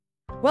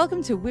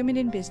Welcome to Women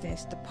in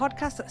Business, the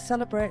podcast that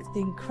celebrates the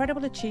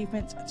incredible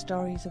achievements and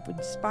stories of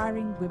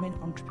inspiring women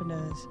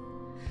entrepreneurs.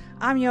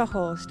 I'm your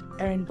host,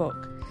 Erin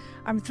Buck.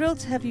 I'm thrilled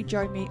to have you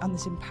join me on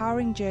this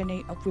empowering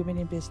journey of women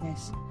in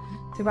business.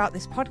 Throughout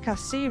this podcast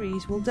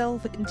series, we'll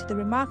delve into the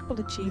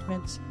remarkable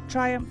achievements,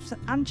 triumphs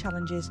and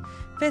challenges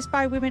faced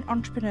by women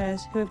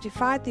entrepreneurs who have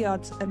defied the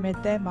odds and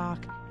made their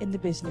mark in the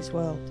business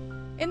world.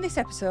 In this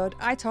episode,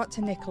 I talked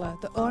to Nicola,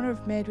 the owner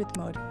of Made with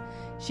Mud.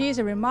 She is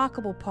a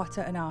remarkable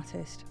potter and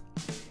artist,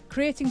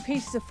 creating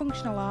pieces of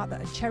functional art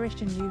that are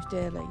cherished and used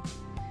daily.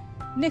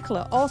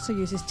 Nicola also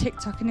uses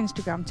TikTok and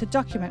Instagram to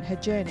document her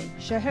journey,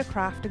 share her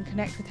craft and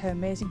connect with her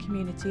amazing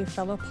community of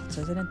fellow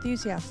potters and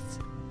enthusiasts.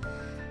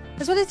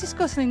 As well as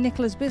discussing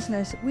Nicola's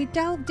business, we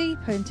delve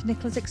deeper into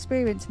Nicola's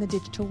experience in the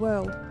digital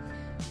world.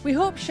 We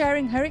hope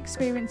sharing her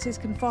experiences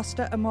can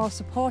foster a more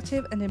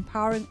supportive and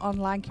empowering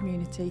online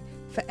community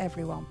for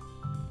everyone.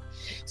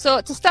 So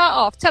to start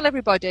off, tell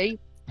everybody,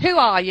 who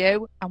are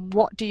you and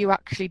what do you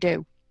actually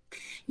do?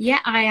 Yeah,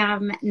 I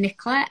am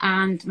Nicola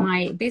and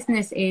my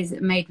business is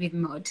Made with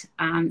Mud.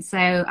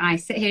 So I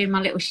sit here in my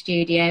little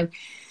studio,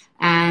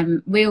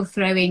 wheel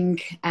throwing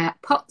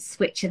pots,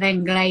 which are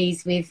then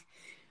glazed with,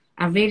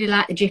 I really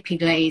like the drippy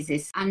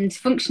glazes, and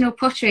functional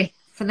pottery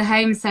for the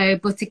home, so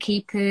butter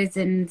keepers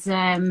and...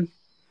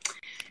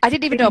 I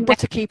didn't even know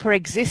Butterkeeper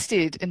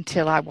existed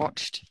until I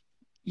watched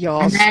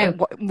yours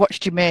and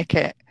watched you make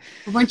it.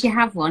 But once you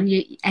have one,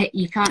 you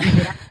can't live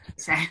without it,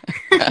 so...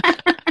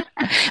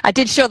 I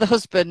did show the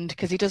husband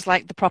because he does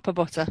like the proper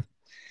butter.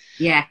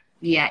 Yeah,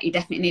 you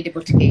definitely need a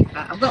butter keeper.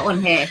 I've got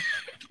one here.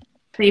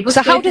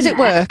 So how does it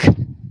work?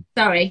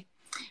 Sorry.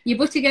 Your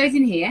butter goes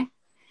in here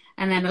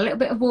and then a little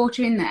bit of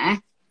water in there,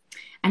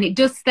 and it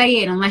does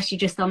stay in unless you're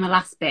just on the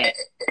last bit.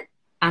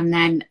 And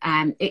then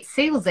it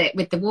seals it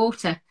with the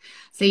water.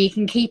 So you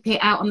can keep it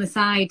out on the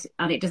side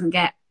and it doesn't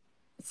get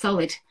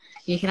solid.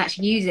 You can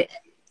actually use it.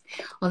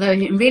 Although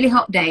in really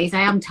hot days,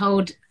 I am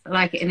told,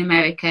 like in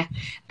America,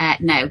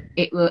 no,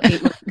 it will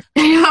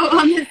stay out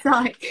on the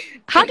side.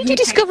 How did you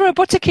discover a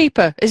butter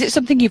keeper? Is it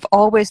something you've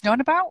always known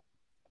about?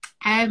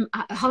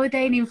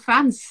 Holidaying in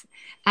France.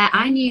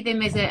 I knew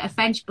them as a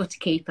French butter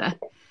keeper,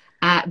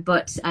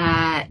 but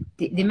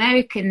the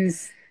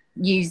Americans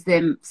used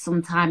them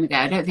some time ago.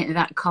 I don't think they're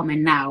that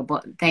common now,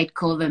 but they'd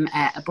call them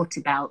a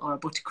butter belt or a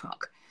butter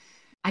crock.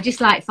 I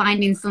just like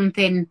finding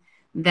something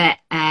that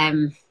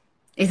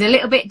is a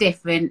little bit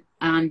different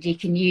and you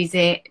can use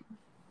it,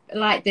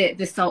 like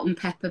the salt and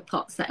pepper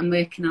pots that I'm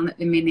working on at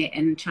the minute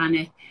and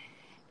trying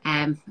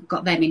to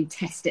got them in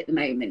test at the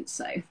moment.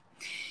 So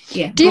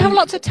yeah. Do you have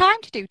lots of time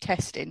to do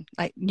testing,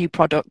 like new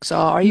products, or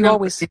are you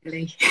always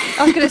really?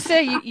 I was going to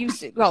say you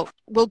well,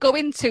 we'll go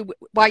into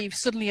why you've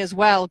suddenly as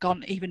well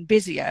gone even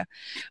busier,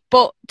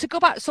 but to go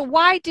back, so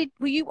were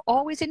you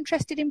always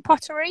interested in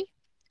pottery?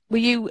 Were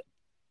you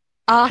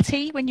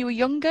arty when you were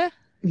younger?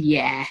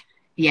 Yeah,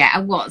 I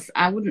was.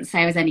 I wouldn't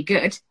say I was any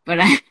good, but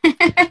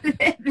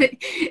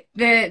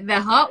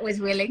the heart was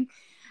willing.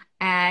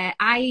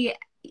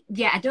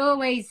 I'd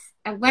always,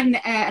 when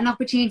an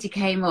opportunity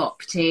came up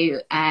to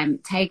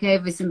take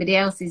over somebody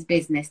else's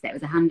business that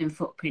was a hand and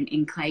footprint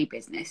in clay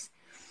business,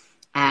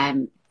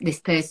 this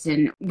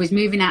person was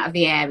moving out of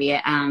the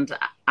area and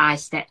I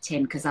stepped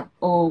in because I've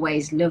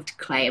always loved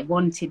clay. I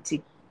wanted to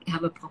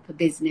have a proper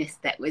business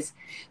that was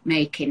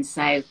making.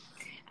 So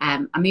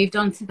I moved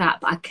on to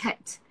that, but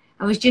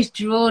I was just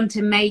drawn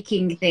to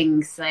making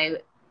things, so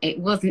it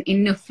wasn't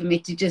enough for me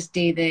to just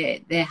do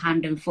the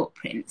hand and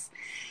footprints.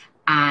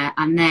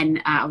 And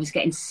then I was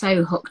getting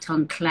so hooked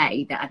on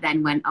clay that I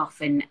then went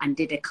off and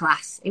did a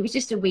class. It was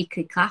just a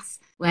weekly class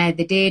where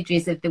the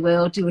Deirdres of the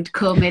world would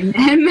come and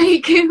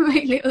make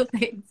little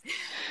things.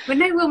 But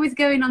no one was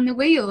going on the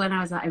wheel, and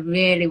I was like, I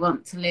really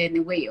want to learn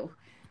the wheel.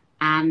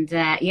 And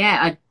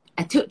I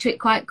took to it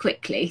quite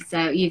quickly.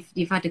 So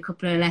you've had a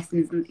couple of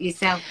lessons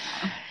yourself.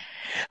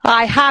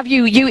 I have.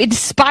 You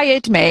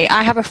inspired me.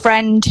 I have a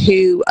friend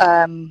who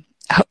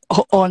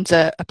owns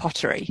a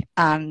pottery,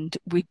 and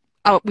we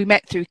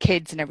met through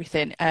kids and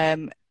everything.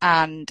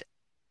 And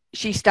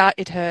she's now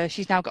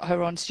got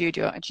her own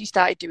studio, and she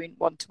started doing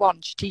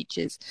one-to-one. She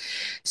teaches.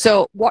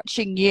 So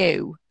watching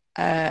you,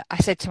 I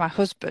said to my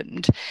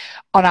husband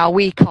on our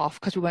week off,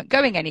 because we weren't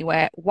going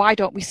anywhere, why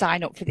don't we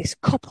sign up for this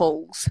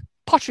couples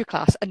pottery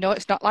class? And no,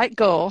 it's not like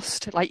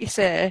Ghost, like you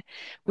say.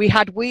 We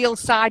had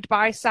wheels side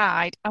by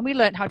side and we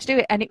learned how to do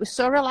it, and it was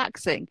so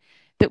relaxing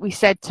that we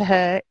said to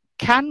her,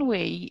 can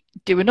we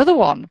do another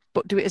one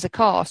but do it as a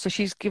course? So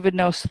she's given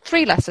us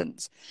 3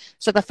 lessons.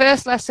 So the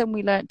first lesson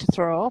we learned to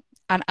throw,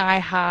 and I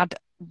had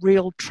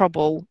real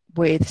trouble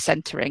with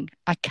centering.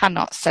 I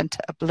cannot center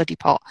a bloody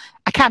pot.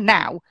 I can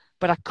now,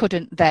 but I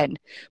couldn't then.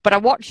 But I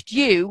watched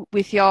you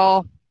with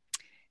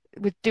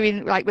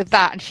doing like with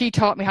that, and she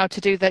taught me how to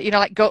do that,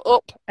 like go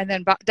up and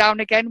then back down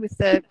again with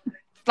the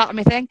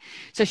flattery thing.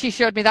 So she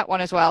showed me that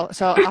one as well.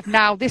 So I've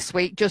now this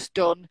week just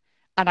done,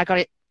 and I got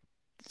it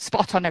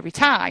spot on every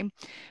time.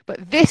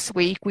 But this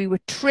week we were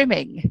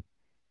trimming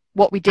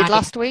what we did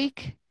last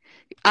week.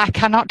 I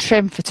cannot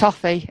trim for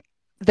toffee.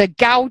 the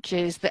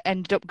gouges that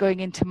ended up going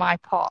into my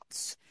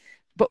pots.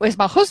 But with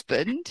my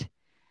husband,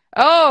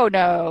 oh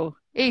no,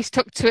 he's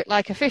took to it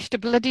like a fish to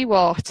bloody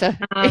water.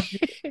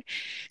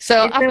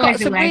 So I've got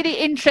some really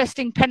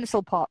interesting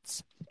pencil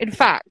pots. In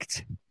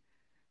fact,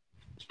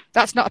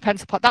 that's not a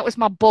pencil pot. That was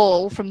my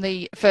bowl from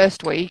the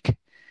first week.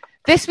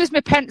 This was my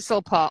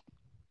pencil pot.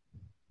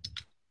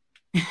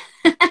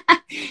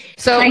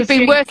 So we've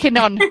been working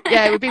on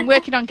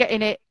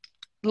getting it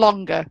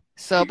longer.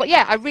 So, but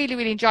yeah, I really,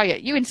 really enjoy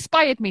it. You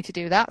inspired me to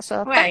do that.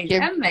 So thank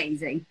you.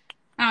 Amazing.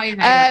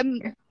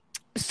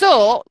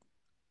 So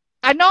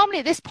I normally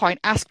at this point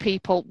ask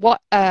people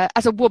what,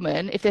 as a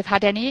woman, if they've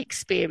had any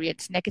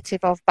experience, negative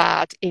or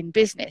bad, in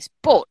business.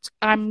 But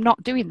I'm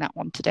not doing that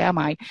one today, am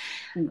I?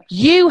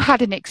 You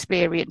had an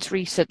experience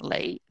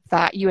recently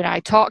that you and I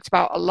talked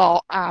about a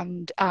lot,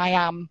 and I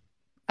am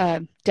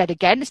dead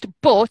against,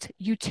 but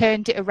you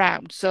turned it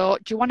around. So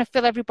do you want to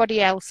fill everybody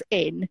else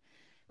in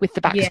with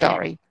the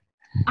backstory?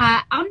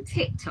 Yeah. On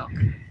TikTok,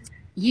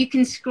 you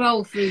can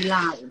scroll through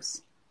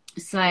lives.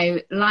 So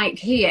like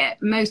here,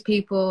 most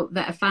people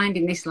that are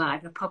finding this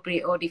live have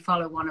probably already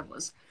followed one of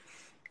us,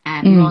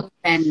 rather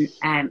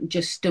than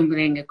just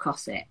stumbling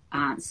across it.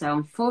 So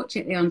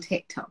unfortunately on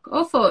TikTok,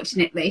 or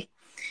fortunately,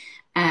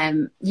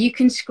 you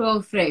can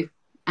scroll through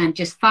and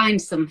just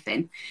find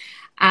something.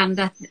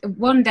 And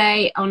one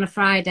day on a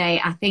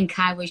Friday, I think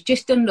I was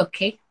just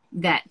unlucky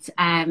that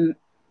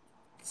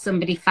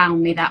somebody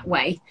found me that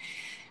way,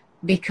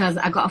 because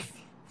I got a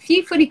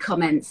few funny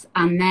comments,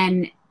 and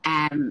then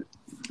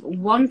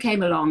one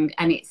came along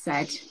and it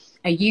said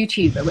a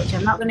YouTuber, which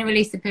I'm not going to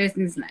release the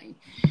person's name,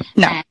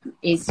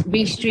 is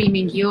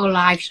restreaming your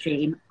live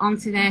stream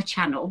onto their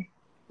channel,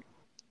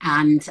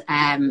 and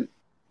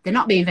they're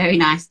not being very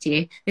nice to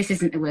you. This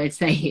isn't the words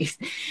they use.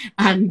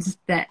 And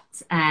that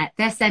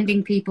they're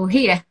sending people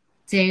here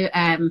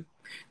to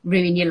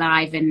ruin your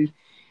live and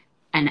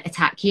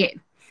attack you.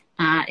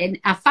 And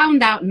I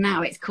found out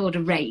now it's called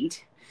a raid.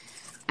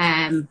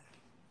 And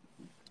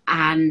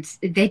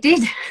they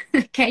did.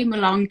 They came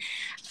along,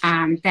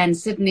 and then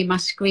suddenly my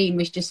screen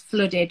was just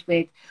flooded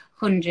with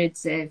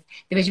hundreds of,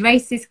 there was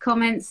racist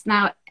comments.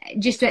 Now,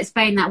 just to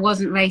explain, that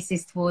wasn't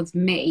racist towards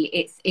me.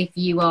 It's if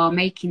you are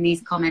making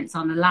these comments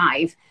on a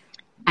live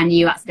and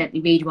you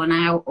accidentally read one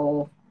out,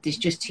 or there's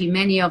just too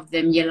many of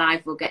them, your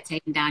live will get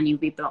taken down, you'll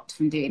be blocked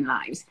from doing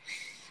lives.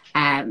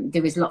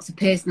 There was lots of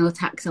personal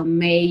attacks on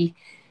me.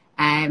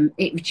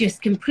 It was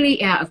just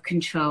completely out of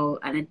control,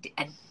 and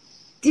I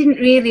didn't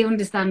really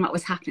understand what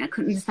was happening. I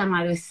couldn't understand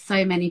why there were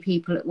so many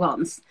people at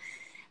once.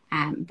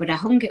 But I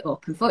hung it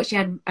up.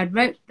 Unfortunately, I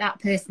wrote that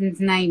person's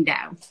name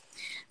down.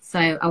 So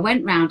I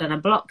went round and I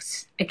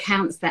blocked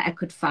accounts that I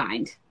could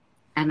find.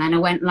 And then I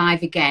went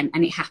live again,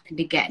 and it happened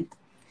again.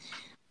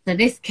 So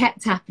this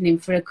kept happening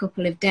for a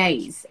couple of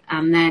days.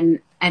 And then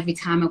every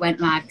time I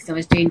went live, because I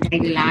was doing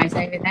daily lives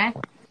over there.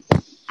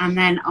 And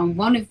then on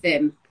one of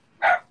them,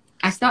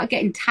 I started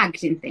getting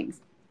tagged in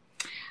things.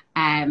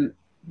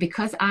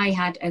 Because I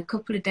had a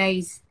couple of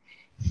days,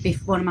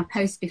 one of my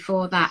posts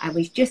before that, I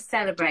was just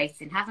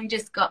celebrating, having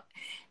just got,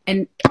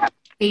 and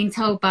being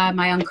told by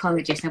my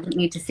oncologist I wouldn't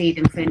need to see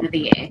them for another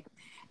year.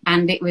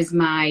 And it was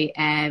my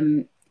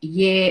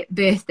year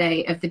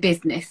birthday of the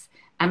business.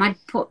 And I'd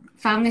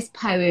found this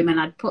poem, and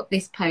I'd put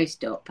this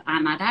post up,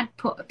 and I'd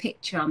put a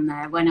picture on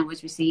there when I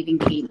was receiving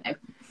chemo.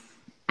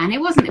 And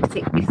it wasn't a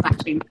particularly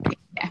flattering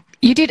picture.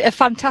 You did a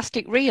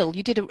fantastic reel.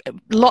 You did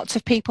lots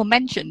of people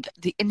mentioned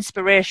the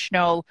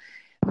inspirational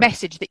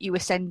message that you were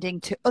sending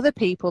to other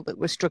people that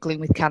were struggling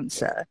with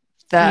cancer,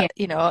 that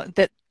you know,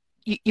 that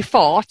you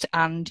fought,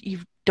 and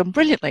you've done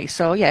brilliantly.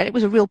 So yeah, it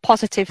was a real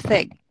positive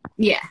thing.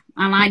 Yeah,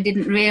 and I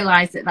didn't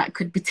realise that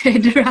could be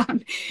turned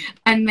around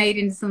and made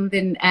into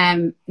something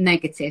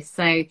negative.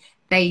 So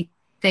they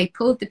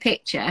pulled the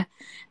picture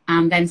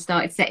and then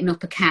started setting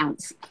up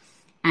accounts,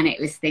 and it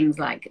was things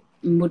like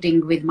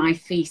mudding with my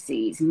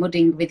feces,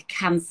 mudding with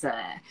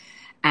cancer,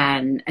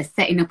 and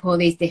setting up all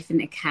these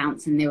different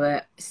accounts, and they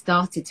were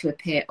started to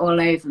appear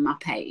all over my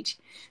page.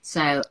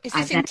 So is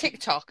this in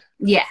TikTok?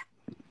 Yeah,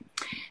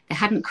 they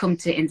hadn't come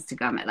to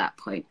Instagram at that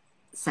point,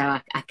 so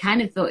I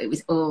kind of thought it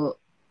was all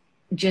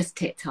just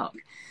TikTok.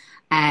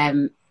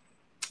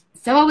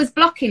 So I was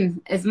blocking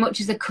as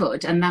much as I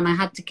could, and then I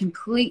had to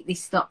completely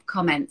stop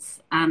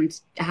comments, and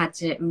I had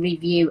to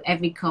review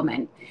every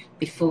comment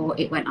before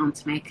it went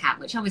onto my account,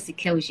 which obviously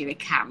kills your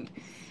account.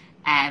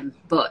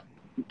 But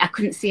I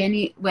couldn't see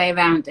any way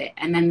around it.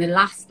 And then the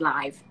last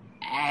live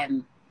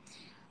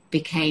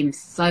became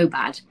so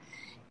bad.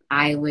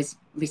 I was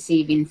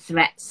receiving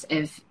threats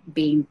of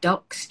being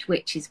doxxed,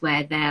 which is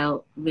where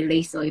they'll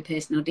release all your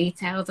personal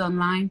details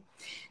online,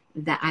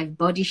 that I've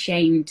body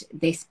shamed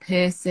this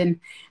person.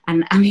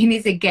 And I mean,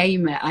 as a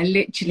gamer, I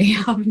literally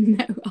have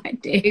no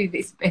idea who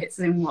this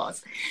person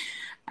was.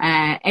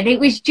 And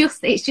it's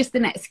just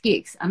an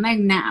excuse. I know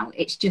now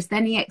it's just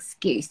any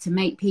excuse to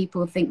make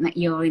people think that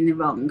you're in the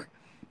wrong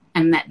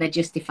and that they're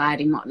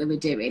justified in what they were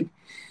doing.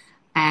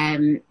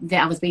 That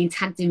I was being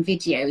tagged in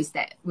videos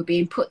that were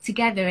being put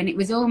together, and it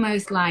was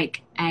almost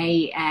like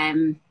a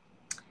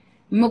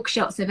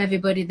mugshots of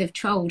everybody they've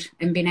trolled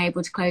and been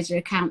able to close their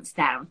accounts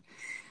down.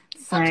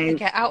 So what do they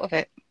get out of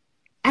it?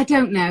 I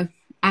don't know.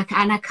 I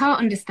can't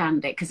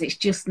understand it because it's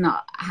just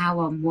not how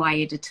I'm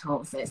wired at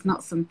all. So it's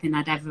not something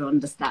I'd ever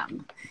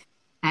understand.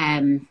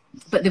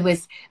 But there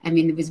was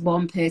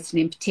one person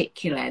in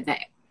particular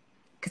that,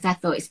 because I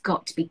thought it's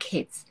got to be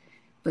kids,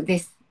 but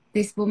this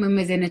woman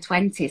was in her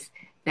 20s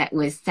that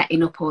was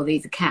setting up all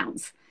these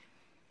accounts,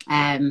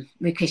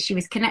 because she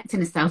was connecting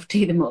herself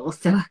to them all,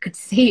 so I could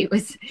see it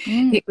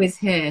was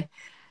her.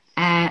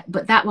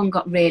 But that one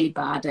got really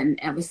bad, and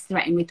I was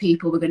threatening with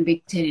people were going to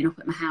be turning up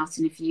at my house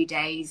in a few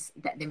days,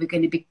 that they were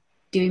going to be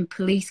doing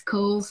police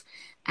calls,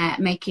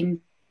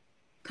 making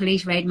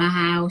police raid my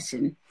house.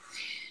 And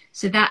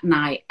so that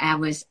night I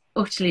was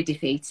utterly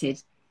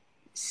defeated,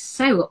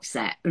 so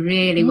upset,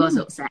 really was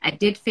upset. I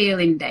did feel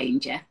in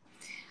danger,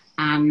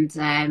 and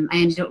I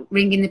ended up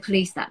ringing the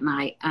police that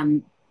night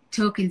and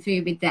talking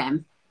through with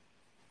them,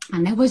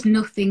 and there was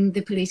nothing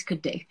the police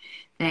could do.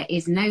 There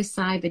is no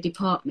cyber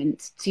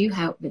department to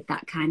help with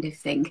that kind of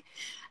thing.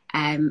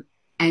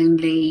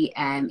 Only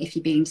if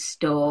you're being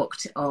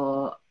stalked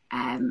or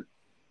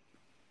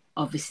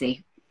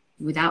obviously,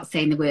 without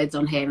saying the words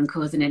on here and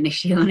causing an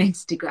issue on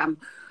Instagram,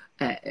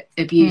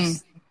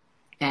 abuse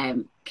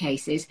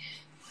cases.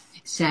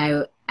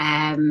 So, so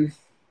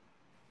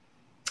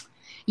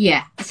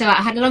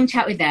I had a long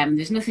chat with them.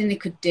 There's nothing they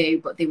could do,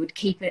 but they would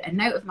keep a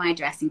note of my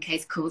address in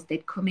case calls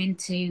they'd come in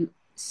to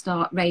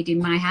start raiding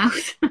my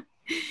house.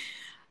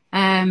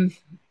 And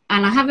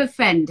I have a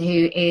friend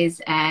who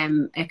is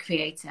a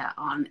creator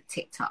on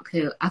TikTok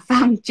who I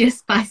found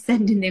just by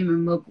sending him a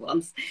mug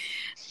once,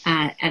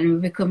 and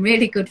we've become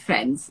really good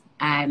friends.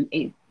 I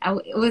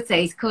would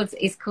say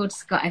he's called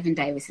Scott Evan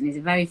Davis, and he's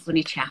a very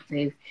funny chap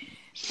who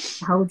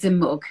holds a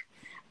mug.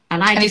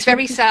 And he's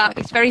very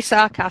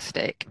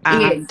sarcastic,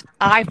 and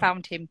I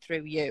found him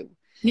through you.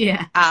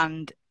 Yeah.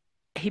 And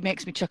he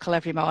makes me chuckle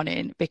every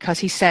morning because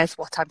he says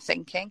what I'm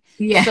thinking.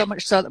 Yeah. So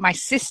much so that my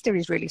sister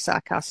is really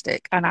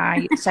sarcastic, and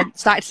I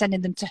started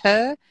sending them to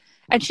her,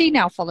 and she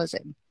now follows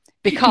him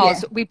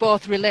because we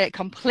both relate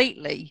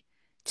completely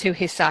to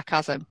his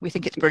sarcasm. We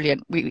think it's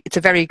brilliant. It's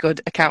a very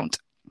good account.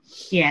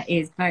 Yeah, it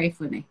is very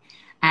funny.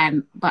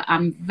 But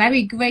I'm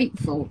very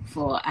grateful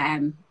for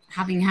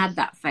having had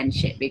that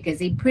friendship, because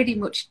he pretty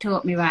much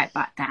taught me right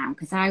back down,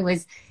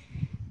 because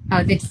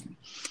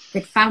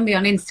they'd found me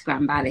on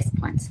Instagram by this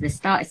point, so they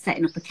started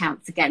setting up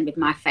accounts again with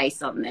my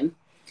face on them,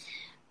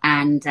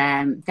 and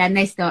then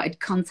they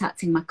started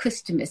contacting my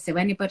customers. So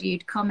anybody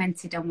who'd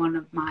commented on one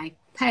of my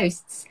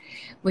posts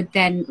would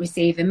then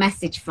receive a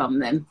message from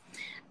them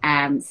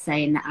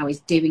saying that I was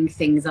doing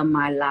things on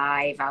my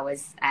live, I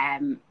was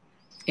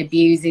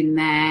abusing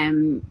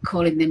them,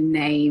 calling them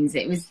names.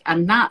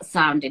 And that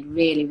sounded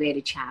really,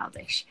 really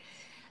childish,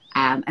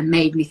 and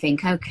made me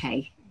think,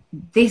 okay,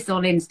 this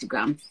on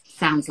Instagram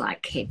sounds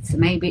like kids, so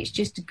maybe it's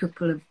just a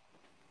couple of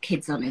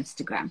kids on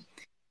Instagram.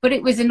 But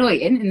it was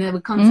annoying, and they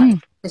were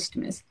contacting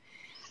customers.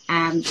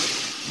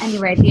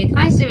 Anyway, the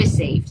advice I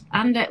received,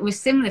 and it was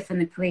similar from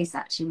the police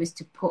actually, was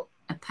to put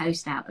a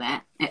post out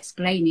there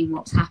explaining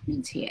what's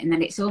happening to you, and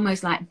then it's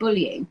almost like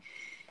bullying,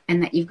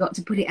 and that you've got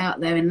to put it out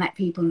there and let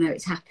people know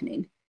it's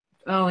happening.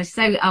 I was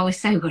so worried, I was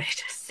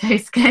so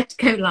scared to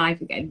go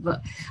live again.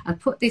 But I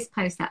put this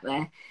post out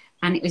there,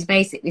 and it was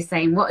basically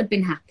saying what had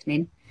been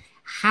happening,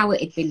 how it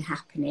had been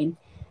happening,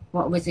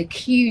 what I was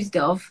accused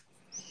of,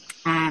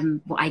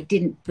 what I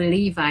didn't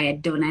believe I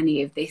had done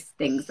any of these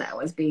things that I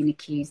was being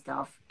accused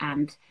of,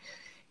 and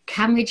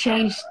can we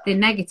change the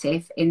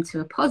negative into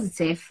a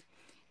positive?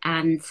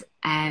 And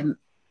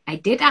I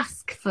did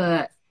ask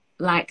for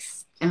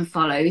likes and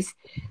follows,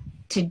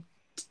 to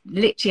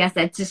literally, I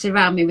said, to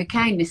surround me with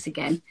kindness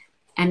again,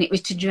 and it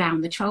was to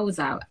drown the trolls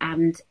out.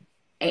 And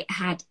it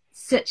had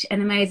such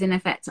an amazing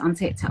effect on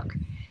TikTok.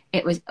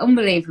 It was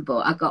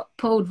unbelievable. I got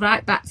pulled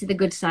right back to the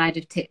good side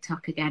of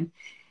TikTok again.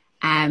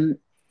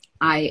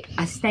 I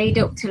stayed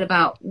up till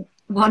about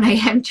 1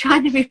 a.m.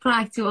 trying to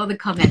reply to all the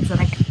comments that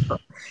I could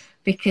put,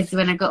 because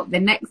when I got up the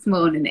next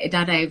morning, it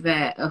had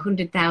over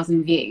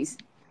 100,000 views.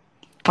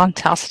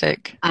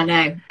 Fantastic. I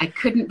know. I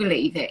couldn't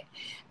believe it.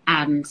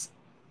 And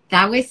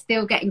I was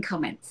still getting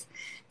comments.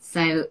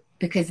 So,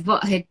 because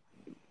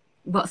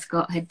what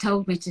Scott had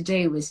told me to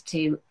do was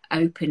to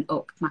open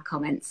up my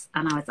comments,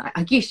 and I was like,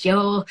 are you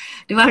sure?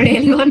 Do I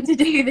really want to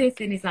do this?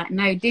 And he's like,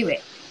 no, do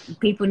it.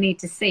 People need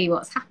to see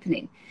what's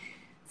happening.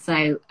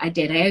 So I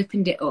did. I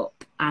opened it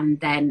up, and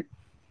then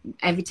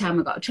every time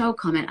I got a troll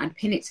comment, I'd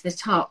pin it to the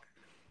top,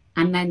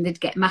 and then they'd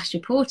get mass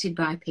reported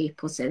by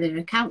people, so their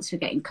accounts were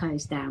getting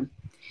closed down.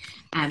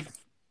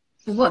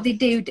 But what they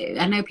do,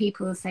 I know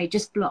people will say,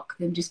 just block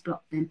them.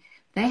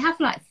 They have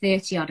like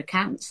 30 odd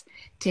accounts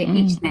to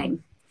each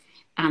name,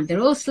 and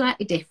they're all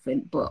slightly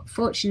different. But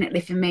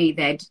fortunately for me,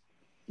 they'd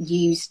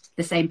used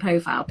the same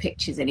profile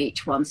pictures in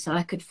each one, so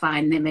I could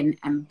find them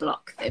and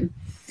block them.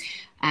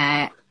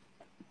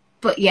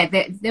 But yeah,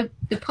 the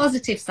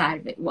positive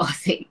side of it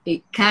was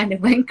it kind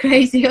of went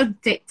crazy on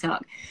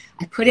TikTok.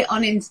 I put it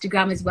on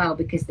Instagram as well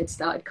because they'd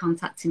started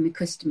contacting my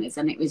customers,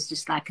 and it was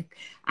just like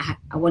I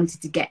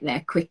wanted to get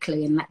there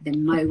quickly and let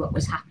them know what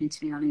was happening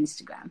to me on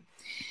Instagram.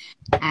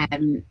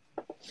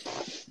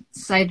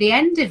 So the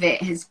end of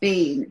it has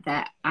been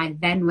that I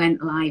then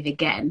went live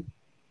again.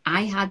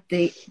 I had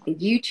the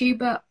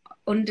YouTuber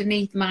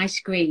underneath my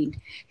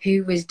screen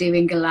who was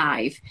doing a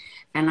live,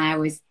 and I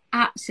was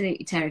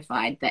absolutely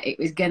terrified that it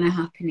was going to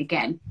happen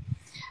again.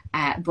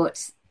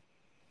 But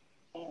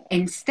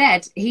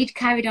instead, he'd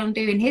carried on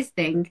doing his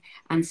thing,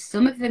 and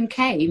some of them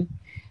came,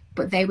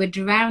 but they were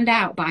drowned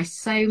out by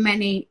so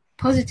many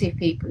positive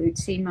people who'd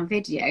seen my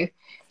video.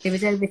 There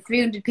was over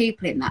 300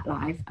 people in that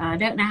live, and I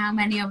don't know how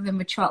many of them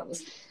were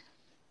trolls,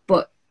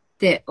 but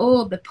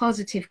all the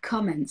positive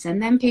comments,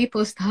 and then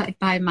people started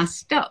buying my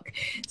stock.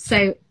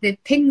 So the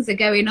pings are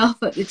going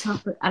off at the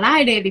top, and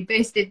I nearly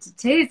burst into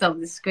tears on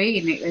the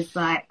screen. It was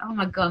like, oh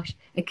my gosh,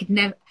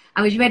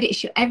 I was ready to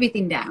shut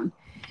everything down.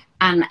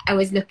 And I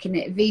was looking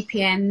at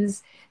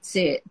VPNs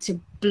to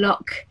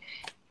block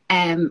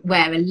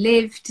where I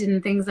lived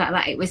and things like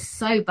that. It was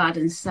so bad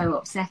and so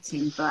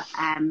upsetting. But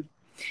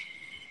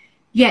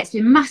yeah, it's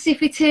been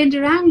massively turned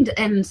around.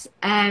 And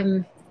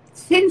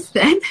since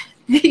then,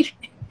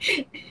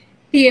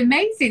 the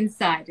amazing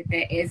side of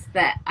it is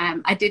that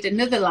I did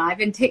another live,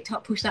 and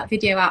TikTok pushed that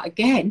video out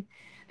again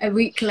a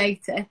week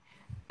later.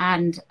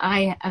 And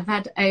I have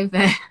had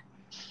over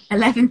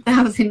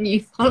 11,000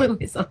 new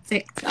followers on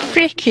TikTok.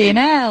 Freaking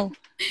hell.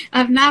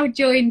 I've now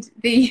joined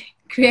the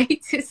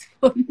Creators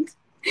Fund.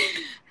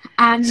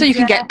 And so you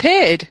can get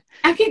paid.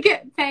 I can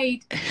get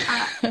paid.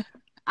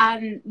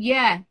 And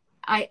yeah,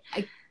 I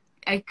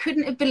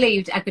couldn't have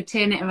believed I could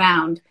turn it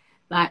around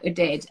like we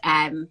did.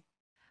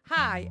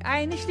 Hi,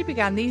 I initially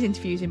began these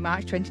interviews in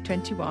March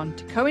 2021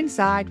 to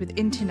coincide with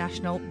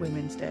International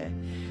Women's Day.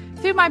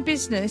 Through my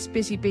business,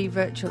 Busy Bee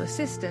Virtual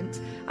Assistant,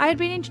 I had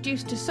been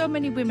introduced to so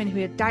many women who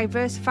had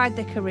diversified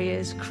their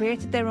careers,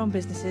 created their own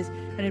businesses,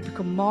 and had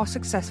become more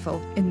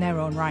successful in their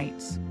own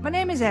rights. My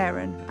name is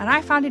Erin, and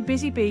I founded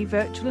Busy Bee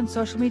Virtual and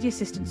Social Media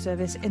Assistance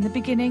Service in the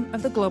beginning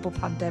of the global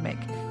pandemic,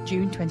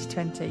 June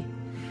 2020.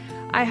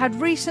 I had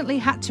recently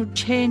had to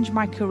change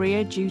my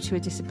career due to a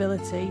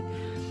disability,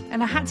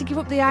 and I had to give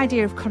up the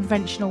idea of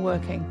conventional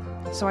working.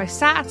 So I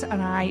sat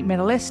and I made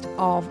a list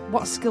of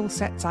what skill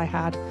sets I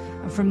had,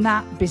 and from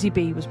that, Busy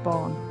Bee was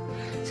born.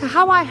 So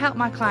how I help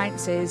my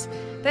clients is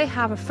they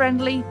have a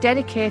friendly,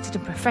 dedicated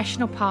and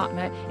professional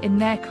partner in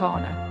their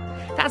corner.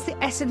 That's the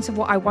essence of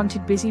what I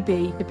wanted Busy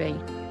Bee to be.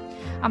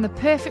 I'm the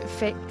perfect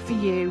fit for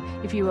you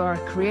if you are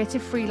a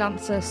creative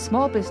freelancer,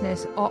 small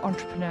business or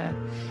entrepreneur,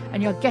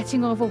 and you're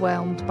getting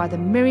overwhelmed by the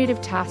myriad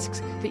of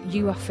tasks that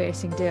you are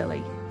facing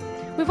daily.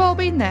 We've all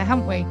been there,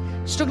 haven't we?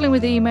 Struggling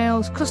with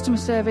emails, customer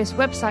service,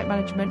 website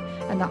management,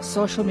 and that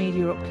social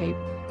media upkeep.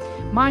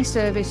 My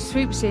service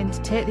swoops in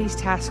to take these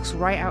tasks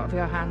right out of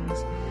your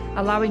hands,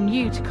 allowing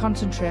you to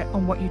concentrate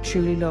on what you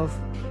truly love.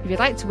 If you'd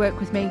like to work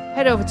with me,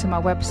 head over to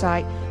my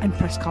website and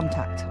press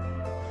contact.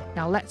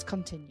 Now let's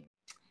continue.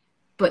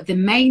 But the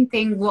main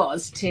thing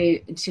was to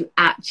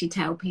actually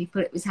tell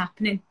people it was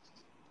happening.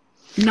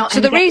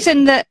 So the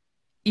reason that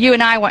you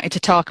and I wanted to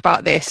talk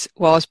about this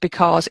was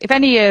because if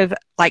any of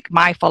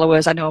my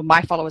followers, I know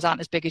my followers aren't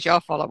as big as your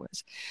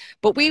followers,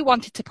 but we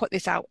wanted to put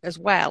this out as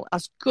well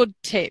as good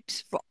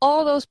tips for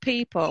all those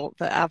people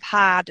that have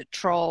had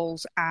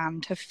trolls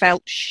and have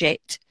felt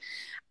shit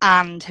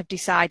and have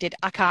decided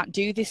I can't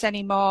do this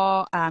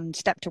anymore and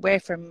stepped away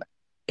from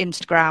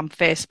Instagram,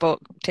 Facebook,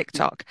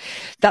 TikTok,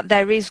 that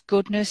there is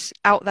goodness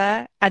out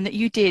there and that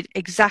you did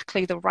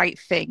exactly the right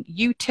thing.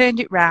 You turned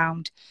it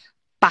round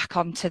back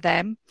onto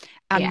them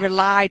and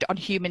relied on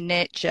human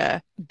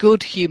nature,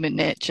 good human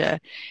nature,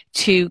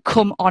 to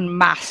come en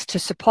masse to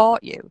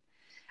support you.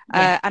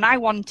 And I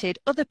wanted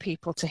other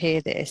people to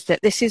hear this,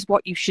 that this is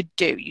what you should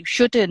do. You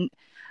shouldn't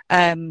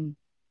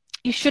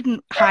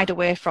hide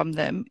away from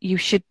them. You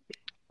should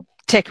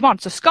take them on.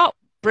 So Scott,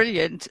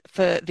 brilliant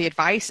for the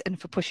advice and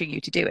for pushing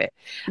you to do it.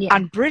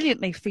 And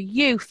brilliantly for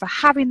you for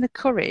having the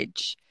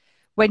courage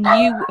when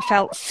you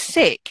felt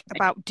sick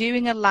about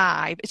doing a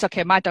live. It's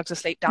okay, my dog's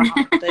asleep down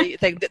on the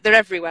thing. They're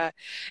everywhere.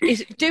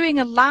 Is doing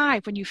a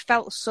live when you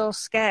felt so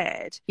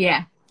scared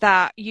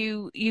that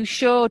you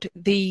showed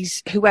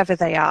these, whoever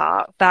they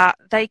are, that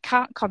they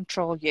can't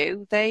control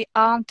you. They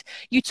aren't.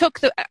 You took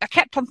I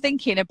kept on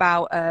thinking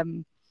about,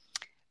 I'm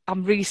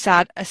really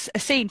sad, a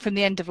scene from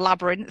the end of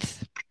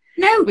Labyrinth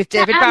with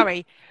David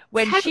Bowie,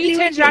 when she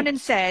turns around and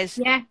says,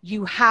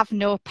 you have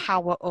no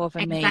power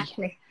over me.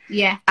 Exactly,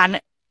 yeah. And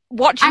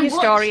watching your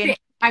story,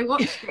 I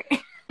watched it.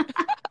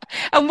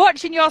 And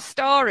watching your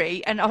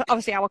story, and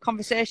obviously our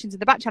conversations in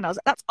the back channels,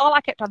 that's all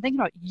I kept on thinking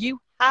about. You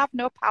have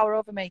no power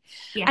over me.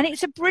 And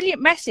it's a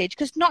brilliant message,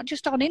 because not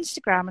just on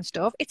Instagram and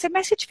stuff, it's a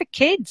message for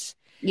kids.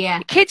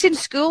 Kids in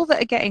school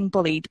that are getting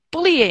bullied.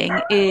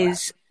 Bullying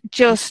is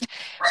just,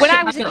 when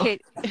I was a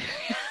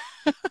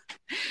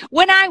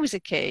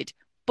kid,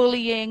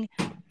 bullying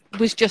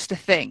was just a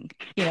thing.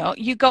 You know,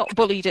 you got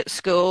bullied at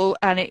school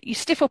and you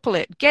stiff upper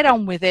lip, get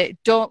on with it,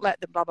 don't let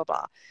them blah, blah,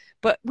 blah.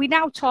 But we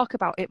now talk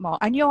about it more,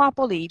 and you are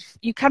bullied.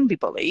 You can be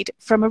bullied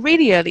from a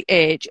really early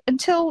age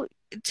until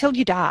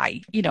you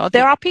die. You know,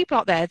 there are people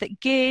out there that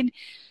gain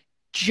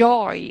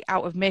joy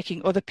out of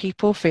making other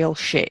people feel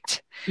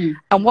shit.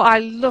 And what I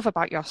love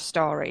about your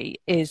story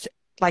is,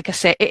 like I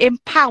say, it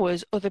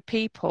empowers other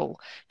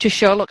people to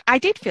show, look, I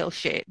did feel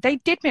shit. They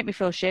did make me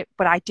feel shit,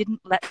 but I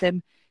didn't let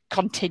them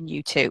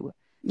continue to.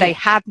 They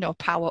had no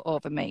power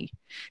over me.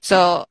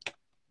 So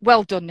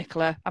well done,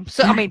 Nicola.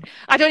 I mean,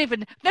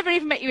 never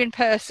even met you in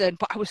person,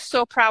 but I was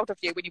so proud of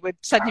you when you were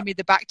sending me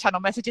the back channel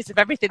messages of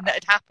everything that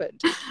had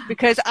happened,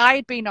 because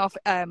I'd been off,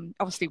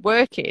 obviously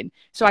working,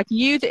 so I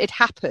knew that it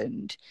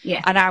happened.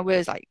 Yeah. And I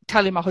was like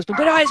telling my husband,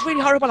 but oh, it's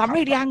really horrible, I'm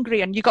really angry.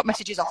 And you got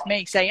messages off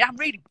me saying, I'm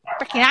really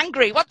freaking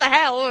angry, what the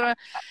hell?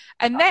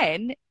 And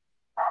then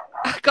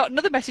I got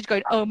another message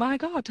going, oh my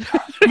God.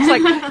 It's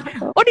like,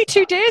 only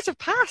 2 days have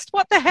passed.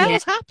 What the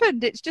hell's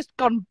happened? It's just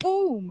gone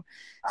boom.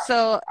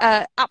 So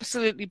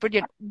absolutely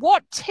brilliant.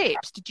 What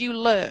tips did you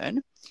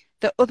learn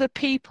that other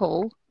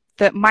people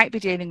that might be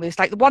dealing with this,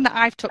 like the one that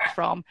I've took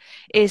from,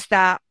 is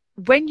that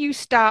when you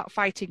start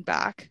fighting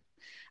back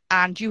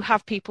and you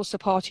have people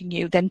supporting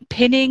you, then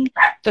pinning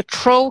the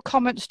troll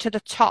comments to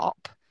the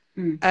top,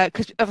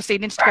 because obviously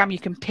in Instagram you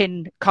can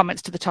pin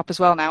comments to the top as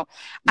well now,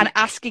 and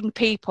asking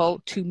people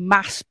to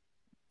mass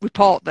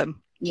report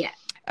them.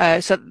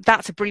 So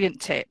that's a brilliant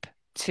tip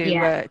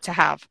to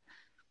have.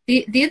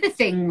 The other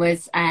thing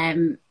was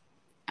on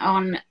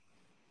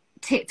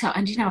TikTok,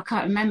 and I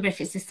can't remember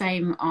if it's the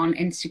same on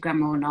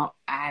Instagram or not,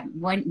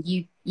 when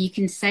you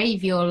can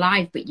save your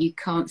live but you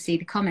can't see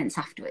the comments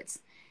afterwards.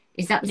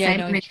 Is that the same?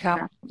 No, you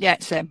can't. Yeah,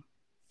 it's same.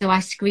 So I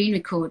screen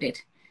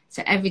recorded.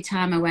 So every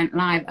time I went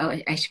live,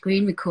 I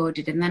screen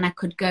recorded, and then I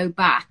could go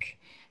back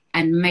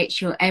and make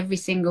sure every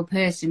single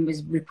person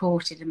was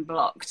reported and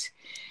blocked.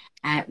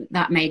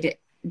 That made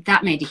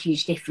a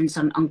huge difference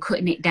on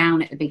cutting it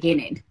down at the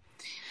beginning.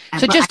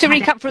 So just to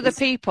recap for other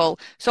people,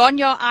 so on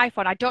your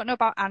iPhone, I don't know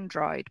about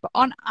Android, but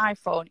on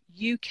iPhone,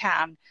 you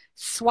can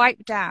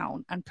swipe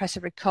down and press a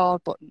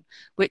record button,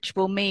 which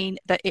will mean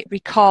that it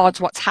records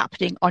what's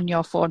happening on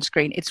your phone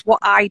screen. It's what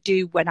I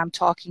do when I'm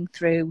talking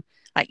through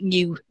like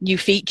new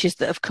features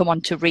that have come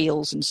onto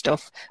Reels and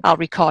stuff. I'll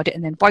record it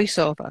and then voice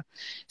over.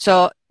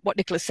 So what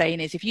Nicola's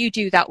saying is, if you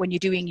do that when you're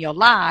doing your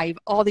live,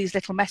 all these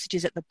little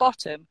messages at the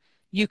bottom,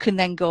 you can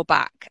then go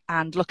back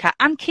and look at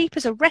and keep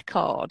as a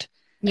record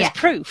as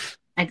proof.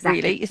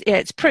 Exactly. Really,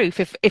 it's proof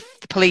if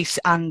the police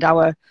and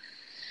our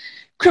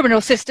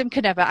criminal system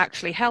can ever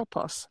actually help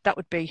us. That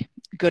would be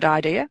a good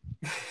idea.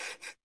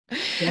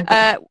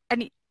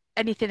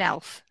 Anything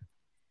else?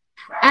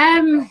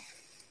 I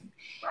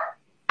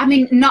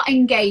mean, not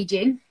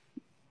engaging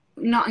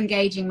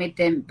with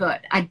them,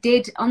 but I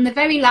did on the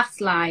very last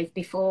live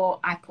before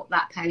I put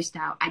that post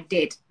out.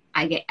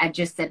 I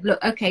just said,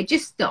 look, okay,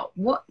 just stop.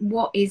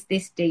 What is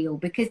this deal?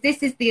 Because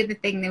this is the other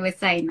thing they were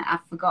saying that I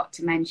forgot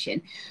to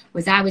mention,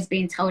 was I was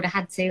being told I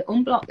had to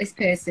unblock this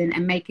person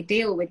and make a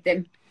deal with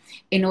them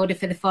in order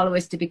for the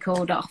followers to be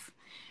called off.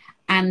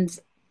 And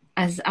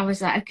as I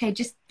was like, okay,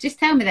 just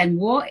tell me then,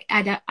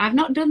 I've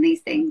not done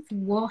these things.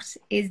 What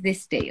is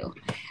this deal?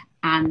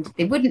 And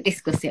they wouldn't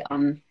discuss it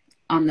on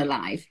the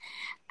live.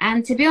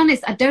 And to be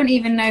honest, I don't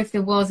even know if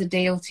there was a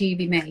deal to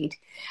be made.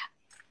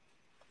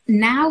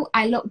 Now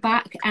I look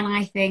back and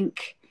I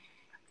think,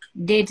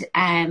 this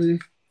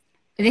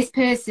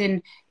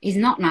person is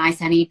not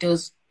nice and he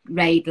does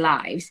raid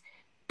lives,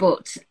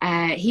 but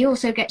he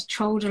also gets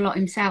trolled a lot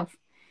himself.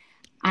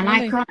 And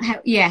really? I can't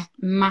help,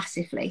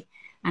 massively.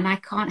 And I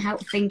can't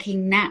help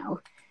thinking now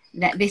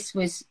that this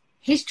was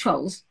his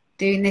trolls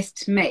doing this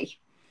to me,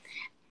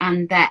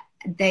 and that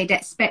they'd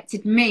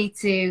expected me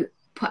to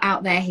put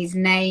out there his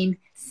name,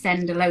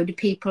 send a load of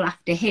people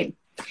after him.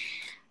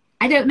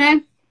 I don't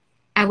know.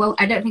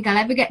 I don't think I'll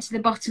ever get to the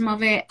bottom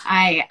of it.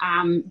 I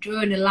am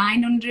drawing a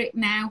line under it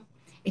now.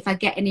 If I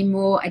get any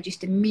more, I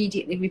just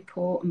immediately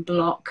report and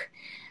block,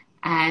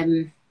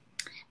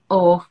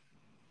 or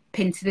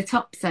pin to the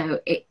top.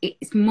 So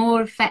it's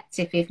more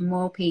effective if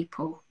more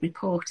people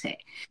report it.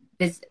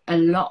 There's a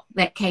lot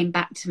that came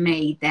back to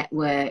me that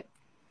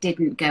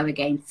didn't go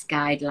against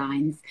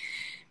guidelines.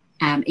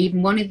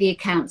 Even one of the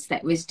accounts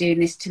that was doing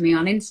this to me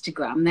on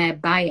Instagram, their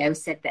bio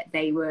said that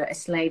they were a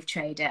slave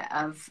trader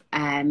of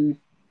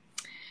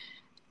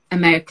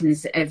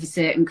Americans of a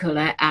certain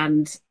colour,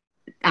 and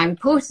I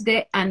reported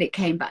it and it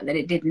came back that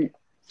it didn't.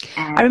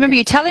 I remember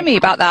you telling me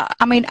about that.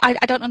 I mean, I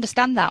don't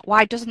understand that.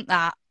 Why doesn't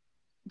that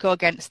go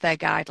against their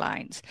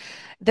guidelines?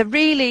 I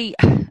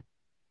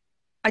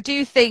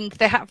do think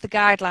they have the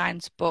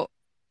guidelines, but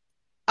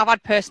I've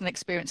had personal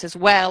experience as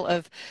well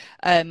of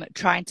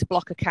trying to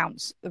block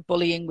accounts of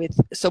bullying with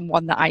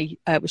someone that I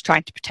was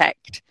trying to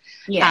protect.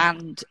 Yeah.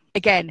 And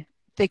again,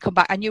 they come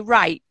back, and you're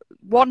right,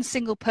 one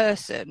single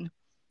person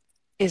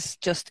is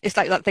just, it's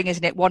like that thing,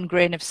 isn't it? One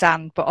grain of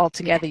sand, but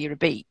altogether you're a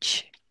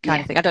beach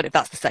kind of thing. I don't know if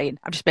that's the saying.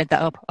 I've just made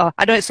that up. Oh,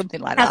 I know it's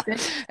something like that.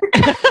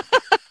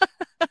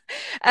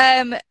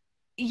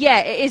 yeah,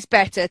 it is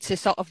better to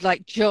sort of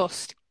like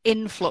just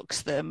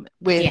influx them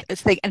with a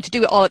thing, and to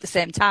do it all at the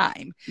same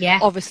time. Yeah.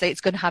 Obviously,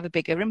 it's going to have a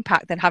bigger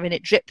impact than having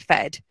it drip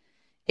fed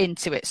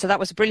into it. So that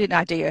was a brilliant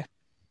idea.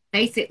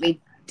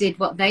 Basically did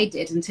what they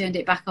did and turned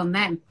it back on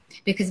them,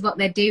 because what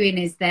they're doing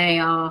is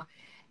they're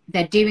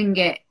doing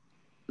it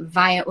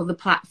via other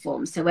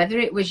platforms. So whether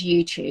it was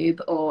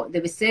YouTube, or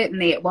there was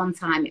certainly at one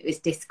time it was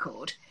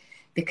Discord,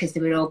 because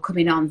they were all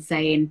coming on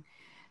saying,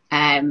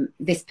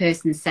 this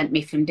person sent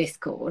me from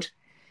Discord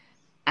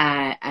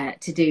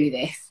to do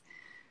this.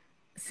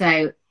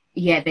 So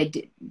yeah, they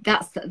do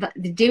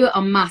it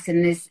en masse,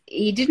 and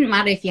it didn't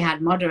matter if you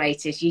had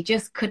moderators, you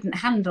just couldn't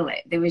handle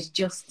it. There was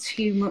just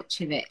too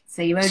much of it.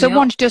 So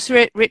someone's just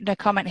written a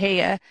comment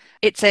here.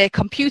 It's a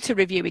computer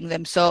reviewing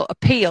them, so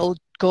appeal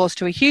goes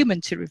to a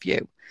human to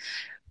review.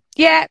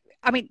 Yeah,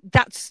 I mean,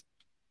 that's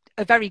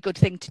a very good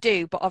thing to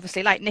do, but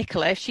obviously, like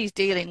Nicola, she's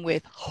dealing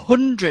with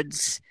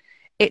hundreds.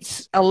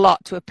 It's a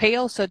lot to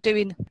appeal. So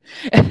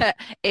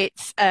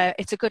it's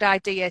a good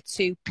idea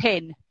to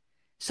pin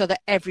so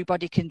that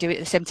everybody can do it at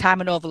the same time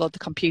and overload the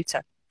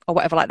computer or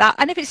whatever like that.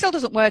 And if it still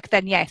doesn't work,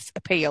 then yes,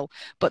 appeal.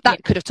 But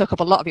that could have took up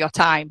a lot of your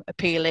time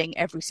appealing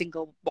every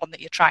single one that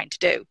you're trying to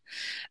do.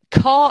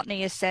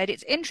 Courtney has said,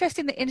 it's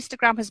interesting that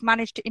Instagram has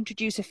managed to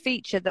introduce a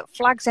feature that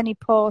flags any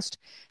post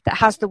that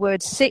has the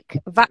word sick,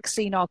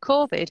 vaccine or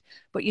COVID,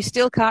 but you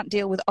still can't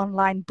deal with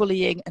online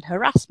bullying and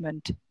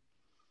harassment.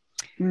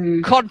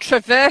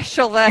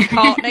 Controversial there,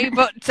 Courtney,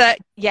 but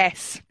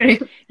yes.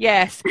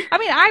 Yes. I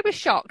mean, I was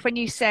shocked when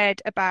you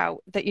said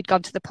about that you'd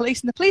gone to the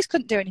police, and the police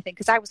couldn't do anything,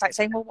 because I was like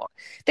saying, well, what?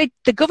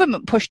 The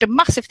government pushed a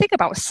massive thing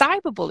about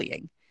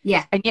cyberbullying.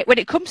 Yeah. And yet when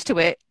it comes to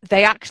it,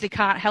 they actually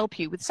can't help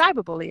you with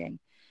cyberbullying.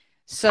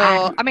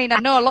 So, I mean, I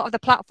know a lot of the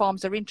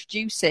platforms are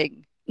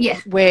introducing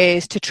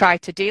ways to try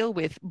to deal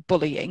with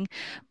bullying,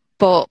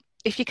 but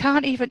if you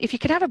can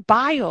have a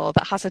bio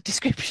that has a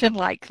description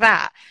like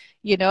that,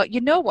 you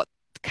know what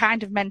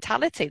kind of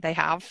mentality they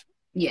have.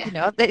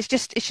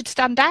 It should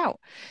stand out.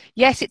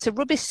 Yes, it's a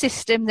rubbish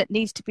system that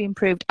needs to be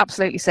improved.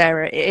 Absolutely,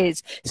 Sarah, it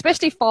is,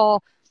 especially for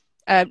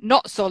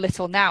not so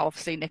little now,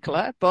 obviously,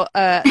 Nicola, but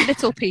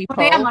little people.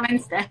 I'm on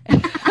Insta.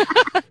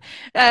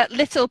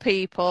 Little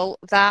people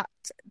that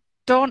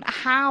don't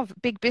have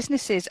big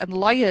businesses and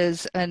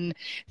lawyers and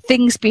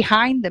things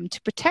behind them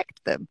to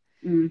protect them.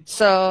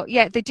 So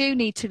yeah, they do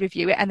need to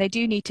review it, and they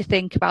do need to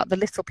think about the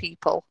little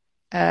people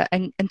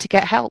and to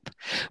get help.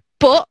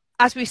 But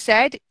as we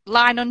said,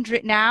 line under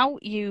it now,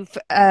 you've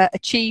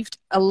achieved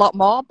a lot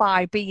more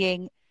by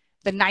being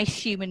the nice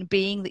human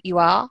being that you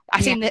are.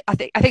 I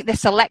think they're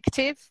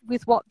selective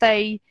with what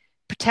they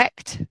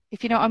protect,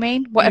 if you know what I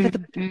mean, whatever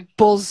the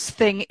buzz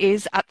thing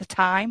is at the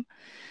time.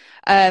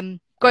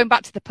 Going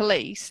back to the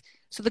police,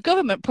 so the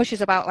government pushes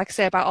about, like I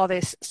say, about all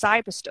this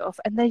cyber stuff,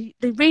 and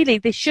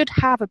they should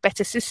have a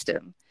better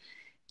system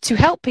to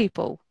help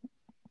people.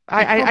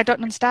 I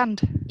don't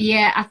understand.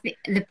 Yeah, I think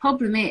the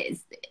problem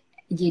is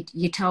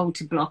you're told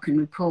to block and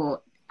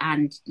report,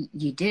 and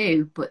you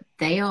do, but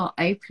they are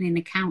opening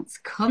accounts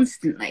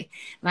constantly.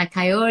 Like,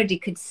 I already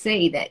could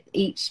see that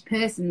each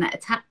person that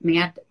attacked me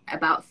had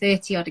about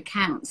 30 odd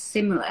accounts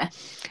similar.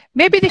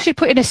 Maybe they should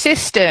put in a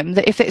system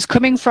that if it's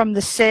coming from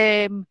the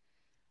same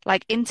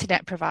like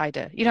internet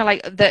provider,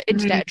 like the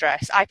internet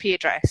address, IP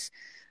address,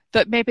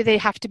 that maybe they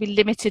have to be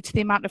limited to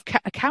the amount of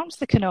accounts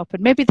they can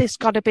open. Maybe there's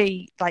got to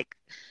be like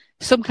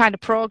some kind of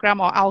program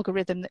or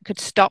algorithm that could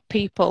stop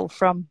people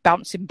from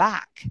bouncing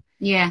back.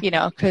 Yeah.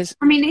 Because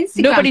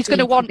nobody's going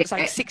to want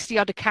like 60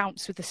 odd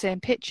accounts with the same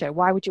picture.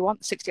 Why would you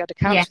want 60 odd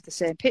accounts with the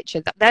same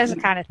picture? There's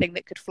the kind of thing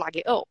that could flag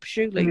it up,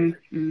 surely.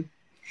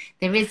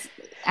 There is,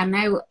 I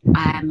know,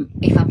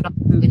 if I block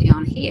somebody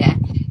on here,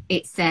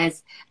 it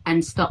says,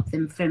 and stop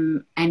them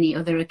from any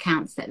other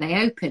accounts that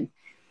they open.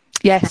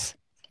 Yes.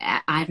 So,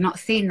 I've not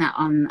seen that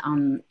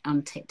on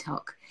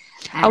TikTok.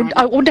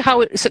 I wonder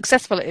how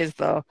successful it is,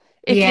 though.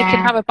 If you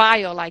can have a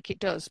bio like it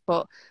does,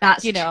 but,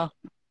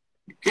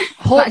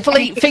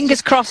 hopefully,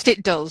 fingers crossed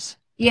it does.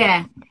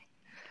 Yeah.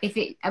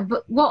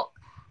 But what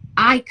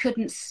I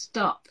couldn't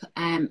stop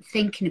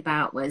thinking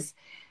about was,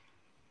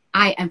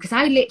 because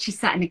I literally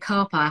sat in a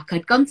car park.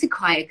 I'd gone to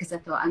choir because I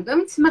thought, I'm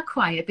going to my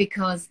choir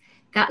because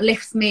that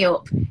lifts me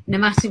up no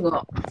matter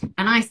what.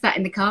 And I sat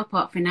in the car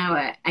park for an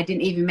hour. I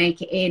didn't even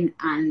make it in,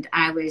 and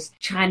I was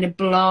trying to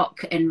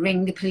block and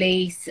ring the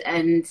police,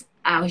 and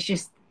I was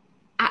just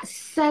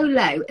so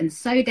low and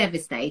so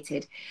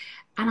devastated.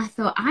 And I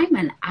thought, I'm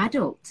an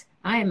adult.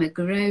 I am a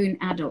grown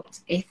adult.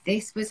 If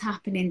this was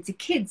happening to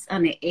kids,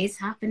 and it is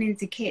happening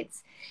to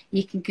kids,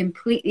 you can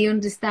completely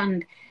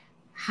understand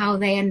how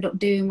they end up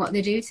doing what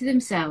they do to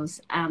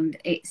themselves. And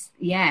it's,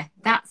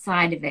 that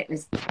side of it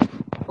was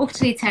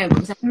utterly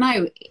terrible. Because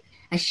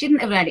I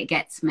shouldn't have let it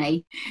get to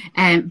me.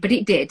 But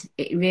it did.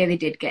 It really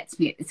did get to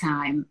me at the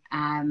time.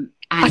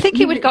 I think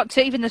it would have got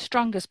to even the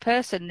strongest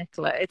person,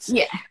 Nicola. It's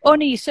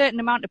only a certain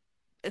amount of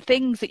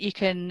things that you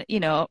can, you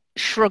know,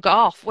 shrug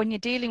off when you're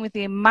dealing with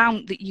the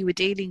amount that you were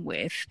dealing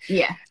with.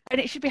 Yeah. And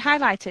it should be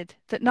highlighted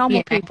that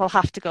normal people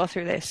have to go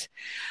through this.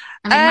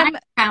 I mean, my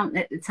account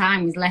at the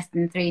time was less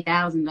than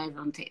 3,000 over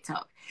on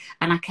TikTok.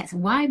 And I kept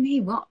saying, why me?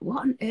 What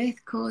on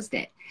earth caused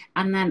it?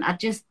 And then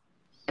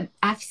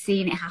I've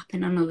seen it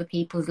happen on other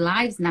people's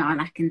lives now,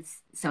 and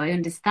so I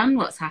understand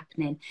what's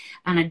happening.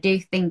 And I do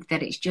think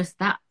that it's just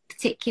that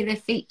particular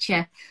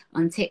feature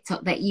on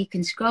TikTok that you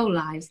can scroll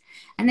lives,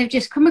 and they've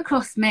just come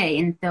across me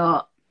and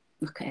thought,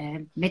 look,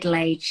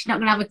 middle-aged, she's not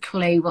going to have a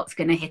clue what's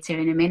going to hit her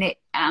in a minute,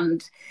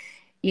 and,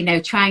 you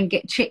know, try and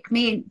trick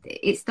me. And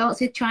it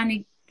starts with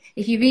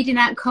if you're reading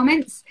out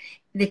comments,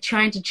 they're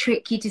trying to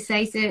trick you to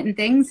say certain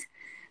things,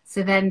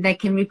 so then they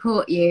can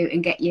report you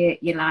and get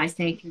your lies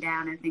taken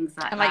down and things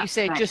like that. And like you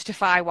say,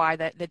 justify why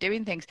they're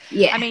doing things.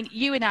 Yeah. I mean,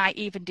 you and I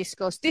even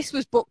discussed, this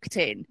was booked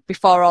in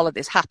before all of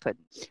this happened.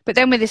 But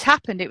then when this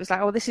happened, it was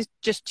like, oh, this is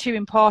just too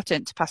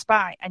important to pass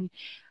by. And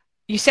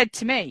you said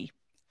to me,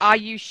 are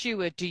you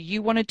sure? Do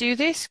you want to do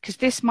this? Because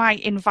this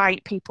might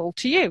invite people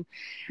to you.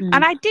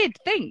 And I did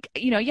think,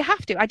 you know, you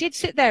have to. I did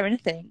sit there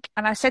and think.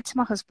 And I said to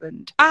my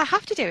husband, I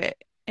have to do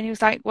it. And he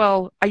was like,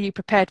 well, are you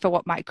prepared for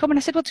what might come? And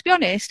I said, well, to be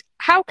honest,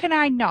 how can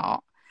I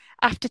not,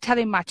 after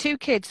telling my two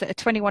kids that are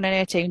 21 and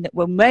 18 that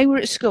when they were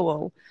at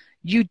school,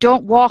 you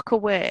don't walk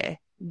away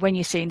when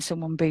you're seeing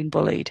someone being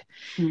bullied.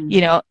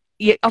 You know,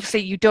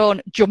 obviously you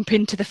don't jump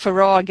into the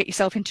furore and get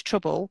yourself into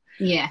trouble.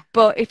 Yeah.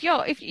 But if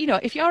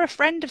you're a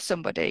friend of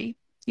somebody,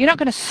 you're not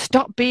going to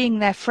stop being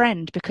their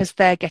friend because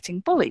they're getting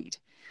bullied.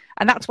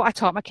 And that's what I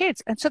taught my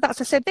kids. And so that's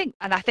the same thing.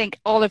 And I think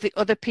all of the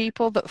other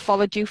people that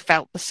followed you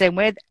felt the same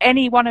way.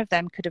 Any one of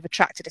them could have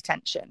attracted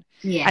attention.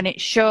 Yeah. And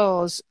it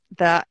shows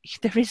that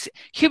there is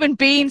human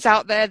beings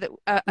out there that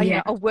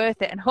are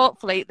worth it. And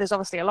hopefully there's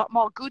obviously a lot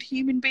more good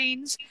human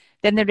beings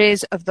than there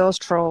is of those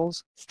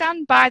trolls.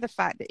 Stand by the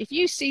fact that if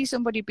you see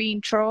somebody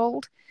being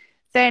trolled,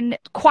 then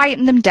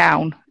quieten them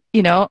down,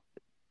 you know.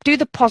 Do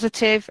the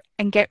positive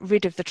and get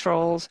rid of the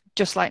trolls,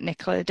 just like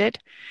Nicola did.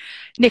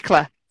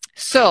 Nicola,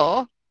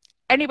 so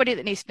anybody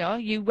that needs to know,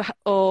 you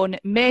own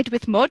Made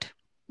with Mud.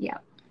 Yeah.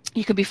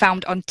 You can be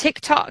found on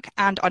TikTok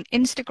and on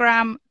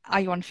Instagram. Are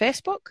you on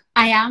Facebook?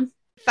 I am.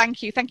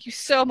 Thank you. Thank you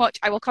so much.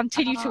 I will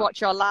continue to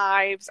watch your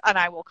lives, and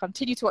I will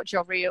continue to watch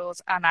your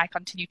reels, and I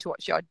continue to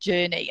watch your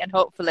journey, and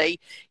hopefully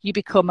you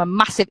become a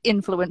massive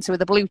influencer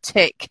with a blue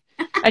tick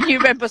and you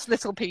remember us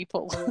little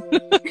people.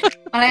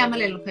 Well, I am a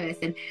little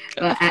person.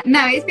 But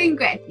no, it's been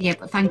great. Yeah,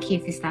 but thank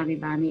you for standing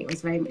by me. It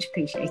was very much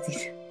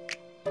appreciated.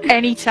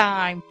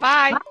 Anytime.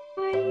 Bye.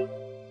 Bye.